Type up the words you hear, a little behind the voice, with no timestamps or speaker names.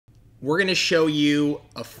we're gonna show you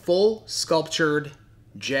a full sculptured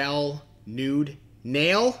gel nude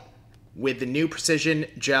nail with the new Precision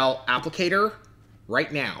Gel Applicator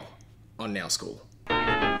right now on Nail School.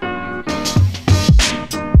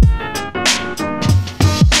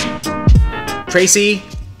 Tracey,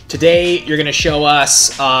 today you're gonna show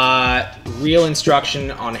us real instruction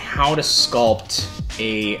on how to sculpt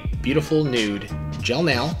a beautiful nude gel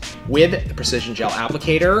nail with the Precision Gel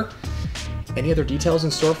Applicator. Any other details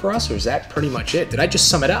in store for us, or is that pretty much it? Did I just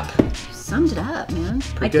sum it up? You summed it up, man.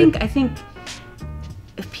 I think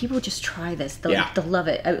if people just try this, they'll love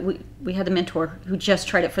it. We had the mentor who just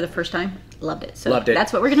tried it for the first time, loved it. So loved it.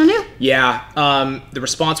 That's what we're gonna do. Yeah, the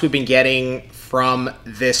response we've been getting from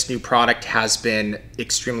this new product has been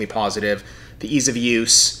extremely positive. The ease of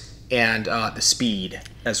use and the speed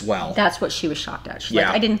as well. That's what she was shocked at. She's like,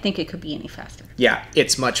 I didn't think it could be any faster. Yeah,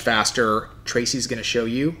 it's much faster. Tracey's gonna show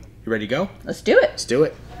you. You ready to go? Let's do it. Let's do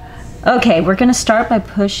it. Okay, we're gonna start by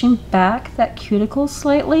pushing back that cuticle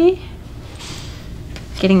slightly.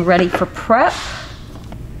 Getting ready for prep.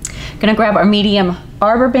 Gonna grab our medium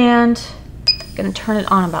arbor band. Gonna turn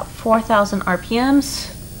it on about 4,000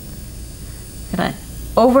 RPMs. Gonna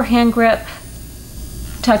overhand grip,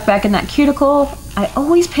 tuck back in that cuticle. I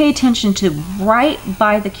always pay attention to right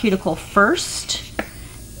by the cuticle first.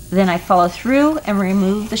 Then I follow through and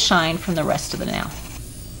remove the shine from the rest of the nail.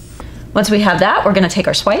 Once we have that, we're gonna take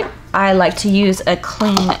our swipe. I like to use a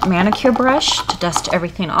clean manicure brush to dust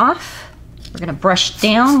everything off. We're gonna brush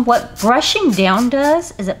down. What brushing down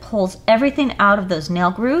does is it pulls everything out of those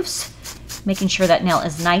nail grooves, making sure that nail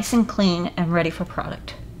is nice and clean and ready for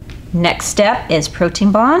product. Next step is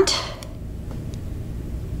protein bond.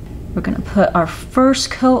 We're gonna put our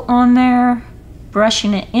first coat on there,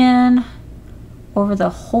 brushing it in over the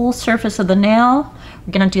whole surface of the nail.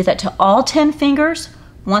 We're gonna do that to all 10 fingers.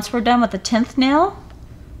 Once we're done with the 10th nail,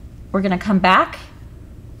 we're gonna come back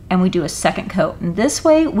and we do a second coat. And this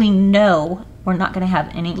way we know we're not gonna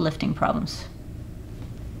have any lifting problems.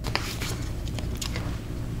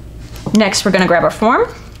 Next, we're gonna grab our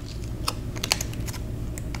form.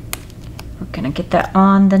 We're gonna get that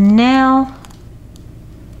on the nail.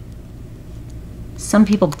 Some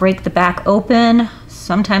people break the back open.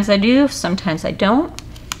 Sometimes I do, sometimes I don't.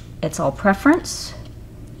 It's all preference.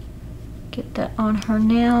 Get that on her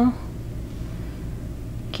nail.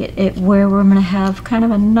 Get it where we're gonna have kind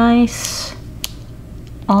of a nice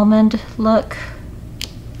almond look.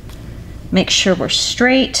 Make sure we're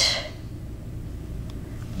straight.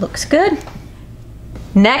 Looks good.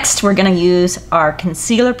 Next, we're gonna use our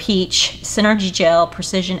Concealer Peach Synergy Gel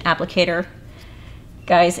Precision Applicator.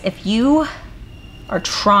 Guys, if you are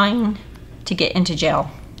trying to get into gel,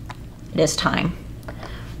 it is time. I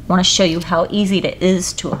wanna show you how easy it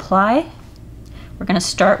is to apply. We're gonna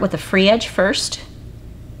start with the free edge first.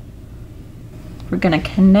 We're gonna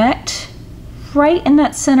connect right in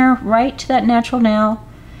that center, right to that natural nail.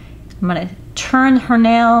 I'm gonna turn her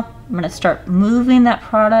nail. I'm gonna start moving that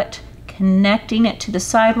product, connecting it to the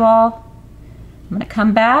sidewall. I'm gonna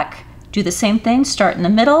come back, do the same thing, start in the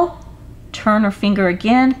middle, turn her finger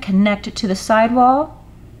again, connect it to the sidewall.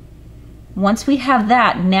 Once we have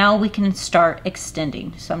that, now we can start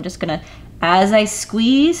extending. So I'm just gonna, as I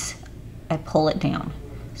squeeze, I pull it down.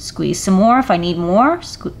 Squeeze some more. If I need more,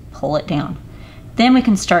 pull it down. Then we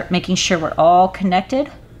can start making sure we're all connected.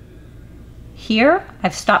 Here,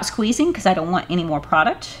 I've stopped squeezing because I don't want any more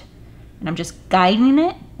product. And I'm just guiding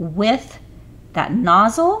it with that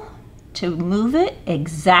nozzle to move it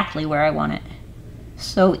exactly where I want it.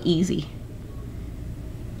 So easy.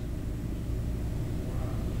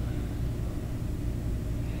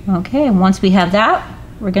 Okay, and once we have that,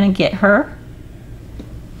 we're gonna get her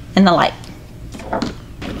in the light.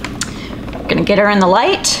 We're gonna get her in the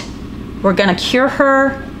light. We're gonna cure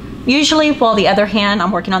her. Usually, while the other hand,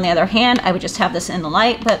 I'm working on the other hand, I would just have this in the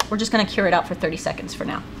light, but we're just gonna cure it out for 30 seconds for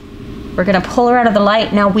now. We're gonna pull her out of the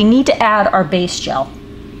light. Now we need to add our base gel.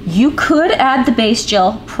 You could add the base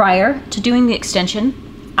gel prior to doing the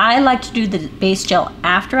extension. I like to do the base gel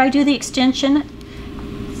after I do the extension.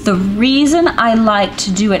 The reason I like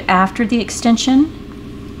to do it after the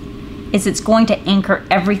extension is it's going to anchor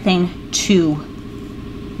everything to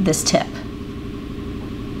this tip.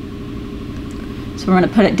 So we're gonna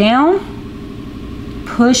put it down,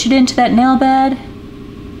 push it into that nail bed.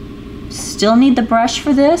 Still need the brush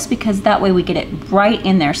for this because that way we get it right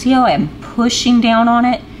in there. See how I'm pushing down on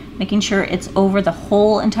it, making sure it's over the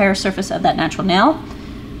whole entire surface of that natural nail.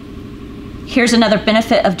 Here's another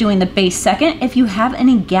benefit of doing the base second. If you have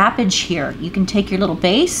any gappage here, you can take your little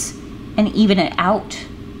base and even it out.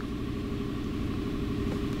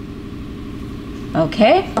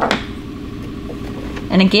 Okay.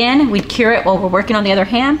 And again, we'd cure it while we're working on the other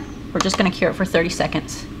hand. We're just gonna cure it for 30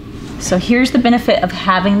 seconds. So here's the benefit of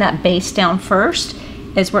having that base down first,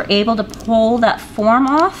 is we're able to pull that form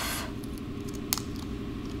off,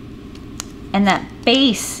 and that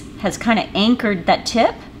base has kind of anchored that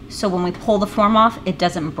tip, so when we pull the form off, it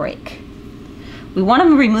doesn't break. We want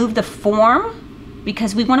to remove the form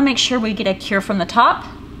because we want to make sure we get a cure from the top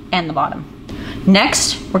and the bottom.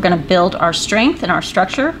 Next, we're going to build our strength and our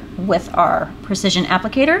structure with our precision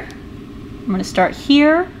applicator. I'm going to start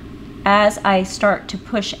here. As I start to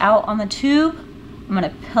push out on the tube, I'm going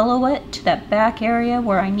to pillow it to that back area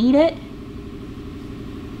where I need it.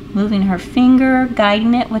 Moving her finger,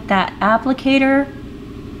 guiding it with that applicator.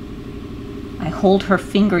 I hold her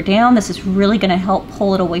finger down. This is really going to help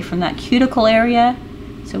pull it away from that cuticle area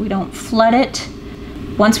so we don't flood it.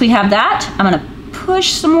 Once we have that, I'm going to push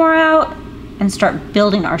some more out and start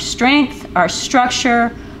building our strength, our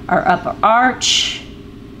structure, our upper arch.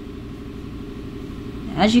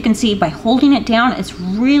 As you can see, by holding it down, it's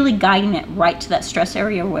really guiding it right to that stress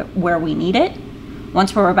area where we need it.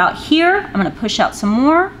 Once we're about here, I'm going to push out some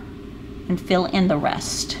more and fill in the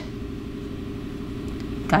rest.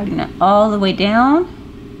 Guiding it all the way down.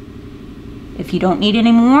 If you don't need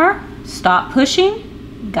any more, stop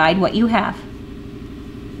pushing, guide what you have.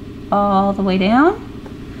 All the way down.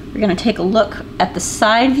 We're going to take a look at the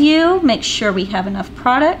side view, make sure we have enough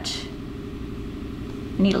product.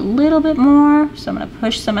 I need a little bit more, so I'm going to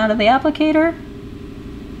push some out of the applicator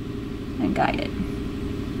and guide it.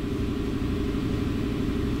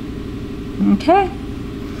 Okay.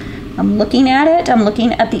 I'm looking at it. I'm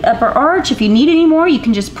looking at the upper arch. If you need any more, you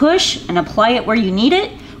can just push and apply it where you need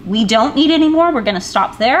it. We don't need any more. We're going to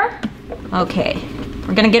stop there. Okay.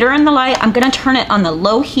 We're going to get her in the light. I'm going to turn it on the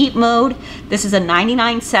low heat mode. This is a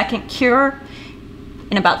 99-second cure.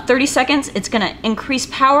 In about 30 seconds, it's going to increase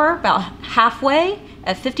power about halfway.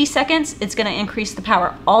 At 50 seconds, it's going to increase the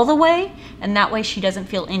power all the way, and that way she doesn't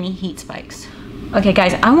feel any heat spikes. Okay,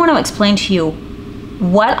 guys, I want to explain to you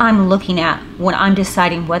what I'm looking at when I'm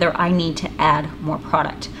deciding whether I need to add more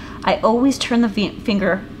product. I always turn the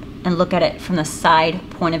finger and look at it from the side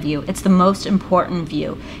point of view. It's the most important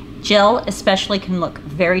view. Gel especially can look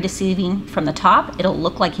very deceiving from the top. It'll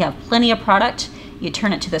look like you have plenty of product. You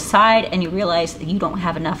turn it to the side and you realize that you don't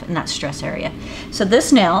have enough in that stress area. So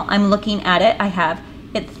this nail, I'm looking at it, I have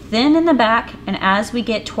it thin in the back, and as we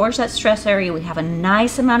get towards that stress area, we have a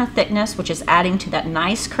nice amount of thickness, which is adding to that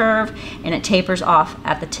nice curve, and it tapers off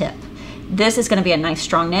at the tip. This is gonna be a nice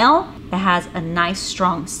strong nail. It has a nice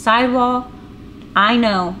strong sidewall. I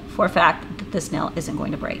know for a fact that this nail isn't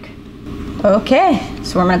going to break. Okay,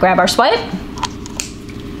 so we're gonna grab our swipe.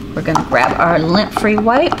 We're gonna grab our lint-free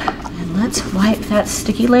wipe, and let's wipe that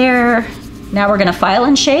sticky layer. Now we're gonna file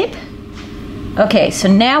and shape. Okay, so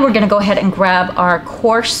now we're gonna go ahead and grab our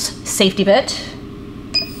coarse safety bit.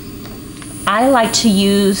 I like to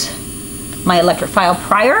use my electric file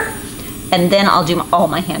prior, and then I'll do all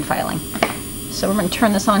my hand filing. So we're gonna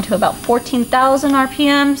turn this on to about 14,000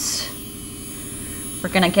 RPMs. We're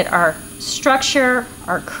gonna get our structure,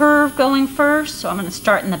 our curve going first. So I'm gonna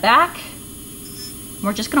start in the back.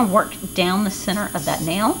 We're just gonna work down the center of that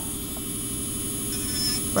nail.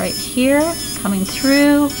 Right here, coming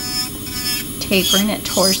through, tapering it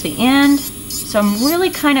towards the end. So I'm really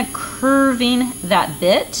kind of curving that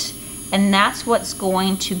bit, and that's what's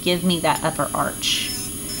going to give me that upper arch.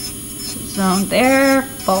 So zone there,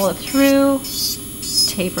 follow through,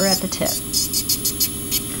 taper at the tip.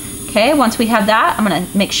 Okay, once we have that, I'm gonna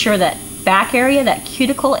make sure that back area, that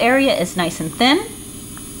cuticle area is nice and thin.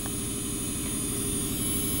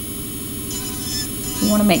 You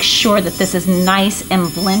wanna make sure that this is nice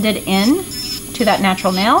and blended in to that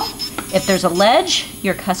natural nail. If there's a ledge,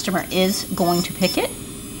 your customer is going to pick it.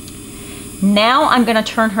 Now I'm gonna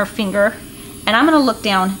turn her finger and I'm gonna look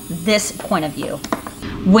down this point of view.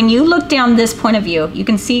 When you look down this point of view, you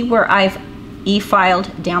can see where I've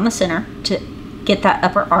E-filed down the center to get that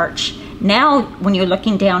upper arch. Now, when you're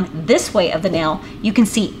looking down this way of the nail, you can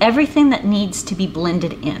see everything that needs to be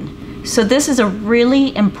blended in. So this is a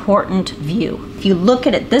really important view. If you look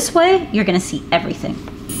at it this way, you're gonna see everything.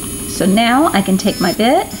 So now I can take my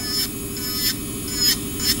bit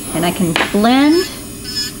and I can blend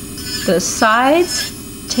those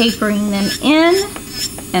sides, tapering them in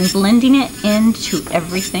and blending it into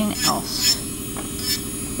everything else.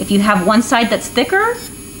 If you have one side that's thicker,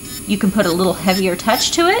 you can put a little heavier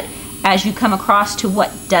touch to it. As you come across to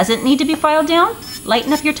what doesn't need to be filed down,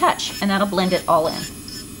 lighten up your touch and that'll blend it all in.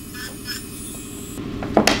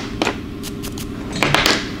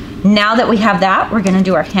 Now that we have that, we're gonna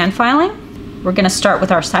do our hand filing. We're gonna start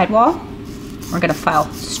with our sidewall. We're gonna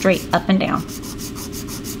file straight up and down.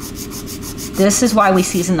 This is why we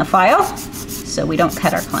season the file, so we don't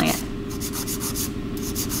cut our client.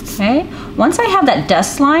 Okay, once I have that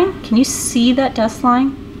dust line, can you see that dust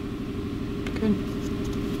line?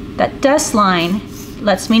 Good. That dust line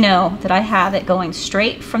lets me know that I have it going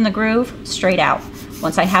straight from the groove, straight out.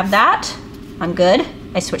 Once I have that, I'm good.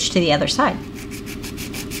 I switch to the other side.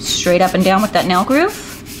 Straight up and down with that nail groove.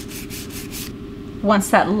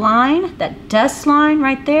 Once that line, that dust line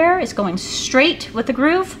right there is going straight with the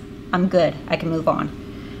groove, I'm good. I can move on.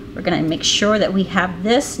 We're gonna make sure that we have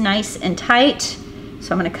this nice and tight.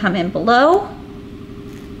 So I'm gonna come in below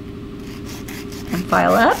and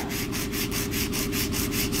file up.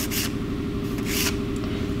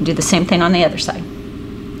 Do the same thing on the other side.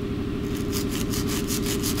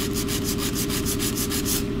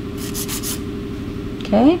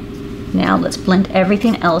 Okay, now let's blend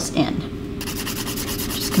everything else in.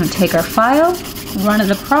 Just gonna take our file, run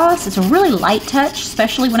it across. It's a really light touch,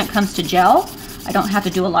 especially when it comes to gel. I don't have to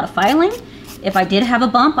do a lot of filing. If I did have a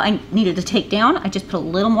bump I needed to take down, I just put a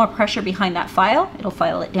little more pressure behind that file. It'll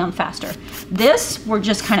file it down faster. This, we're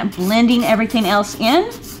just kind of blending everything else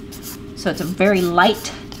in. So it's a very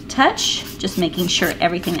light touch, just making sure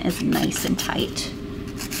everything is nice and tight.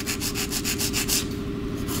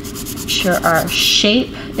 Make sure our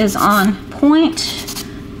shape is on point.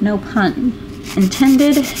 No pun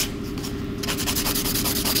intended.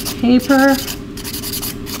 Paper,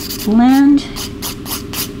 blend.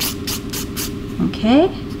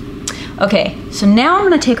 Okay. Okay, so now I'm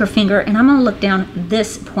gonna take her finger and I'm gonna look down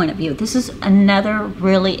this point of view. This is another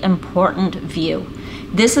really important view.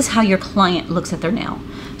 This is how your client looks at their nail.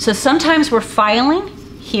 So sometimes we're filing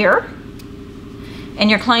here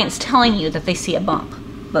and your client's telling you that they see a bump.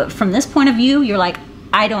 But from this point of view, you're like,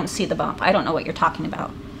 I don't see the bump. I don't know what you're talking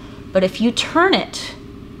about. But if you turn it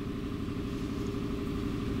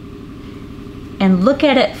and look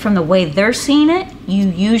at it from the way they're seeing it, you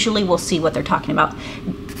usually will see what they're talking about.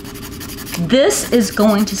 This is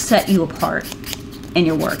going to set you apart in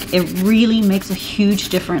your work. It really makes a huge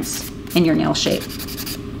difference in your nail shape.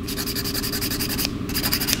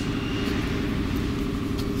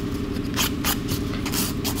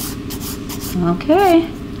 Okay,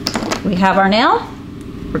 we have our nail.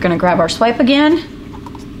 We're gonna grab our swipe again.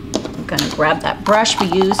 I'm gonna grab that brush we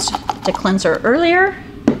used to cleanse her earlier.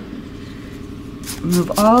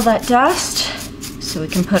 Remove all that dust so we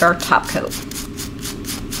can put our top coat.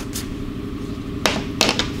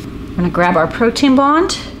 We're gonna grab our protein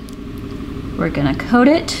bond. We're gonna coat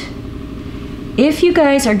it. If you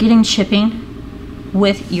guys are getting chipping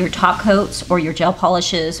with your top coats or your gel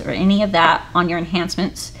polishes or any of that on your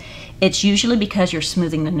enhancements, it's usually because you're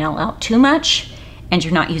smoothing the nail out too much and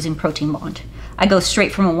you're not using protein bond. I go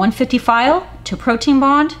straight from a 150 file to protein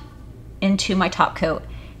bond into my top coat.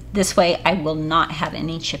 This way I will not have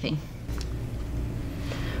any chipping.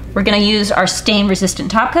 We're gonna use our stain resistant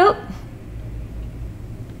top coat.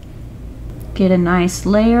 Get a nice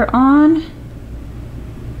layer on.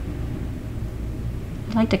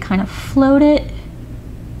 I like to kind of float it.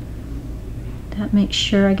 That makes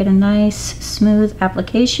sure I get a nice smooth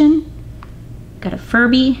application. Got a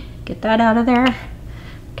Furby, get that out of there.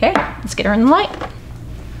 Okay, let's get her in the light.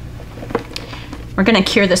 We're gonna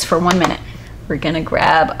cure this for 1 minute. We're gonna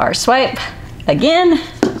grab our swipe again,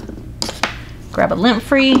 grab a lint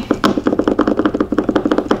free,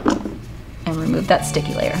 and remove that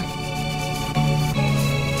sticky layer.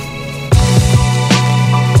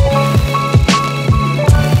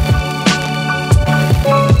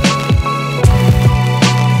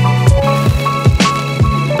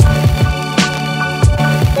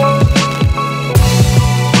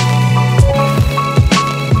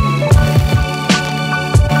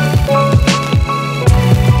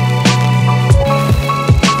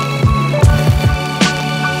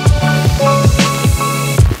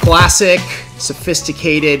 Classic,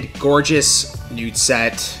 sophisticated, gorgeous nude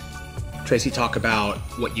set. Tracey, talk about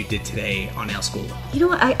what you did today on Nail School. You know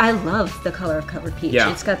what? I love the color of Covered Peach.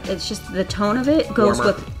 Yeah. It's just the tone of it goes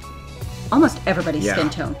Warmer. with almost everybody's skin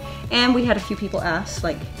tone. And we had a few people ask,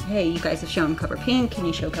 like, hey, you guys have shown Cover Pink, can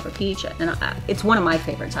you show Cover Peach? And it's one of my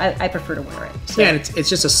favorites. I prefer to wear it. So. Yeah, and it's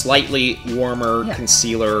just a slightly warmer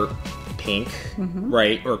concealer pink,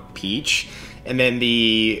 right, or peach. And then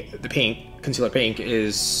the pink, concealer pink,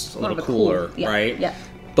 is a little cooler, right? Yeah.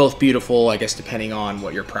 Both beautiful, I guess, depending on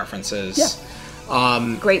what your preference is.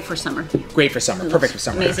 Yeah. Great for summer. Great for summer. Perfect for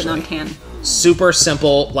summer. Amazing actually. on tan. Super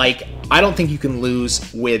simple. Like, I don't think you can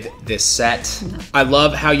lose with this set. No. I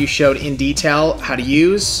love how you showed in detail how to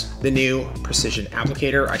use the new precision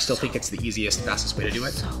applicator. I still think it's the easiest, fastest way to do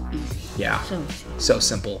it. So easy. Yeah. So easy. So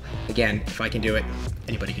simple. Again, if I can do it,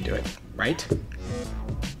 anybody can do it, right?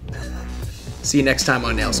 See you next time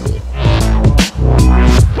on Nail School.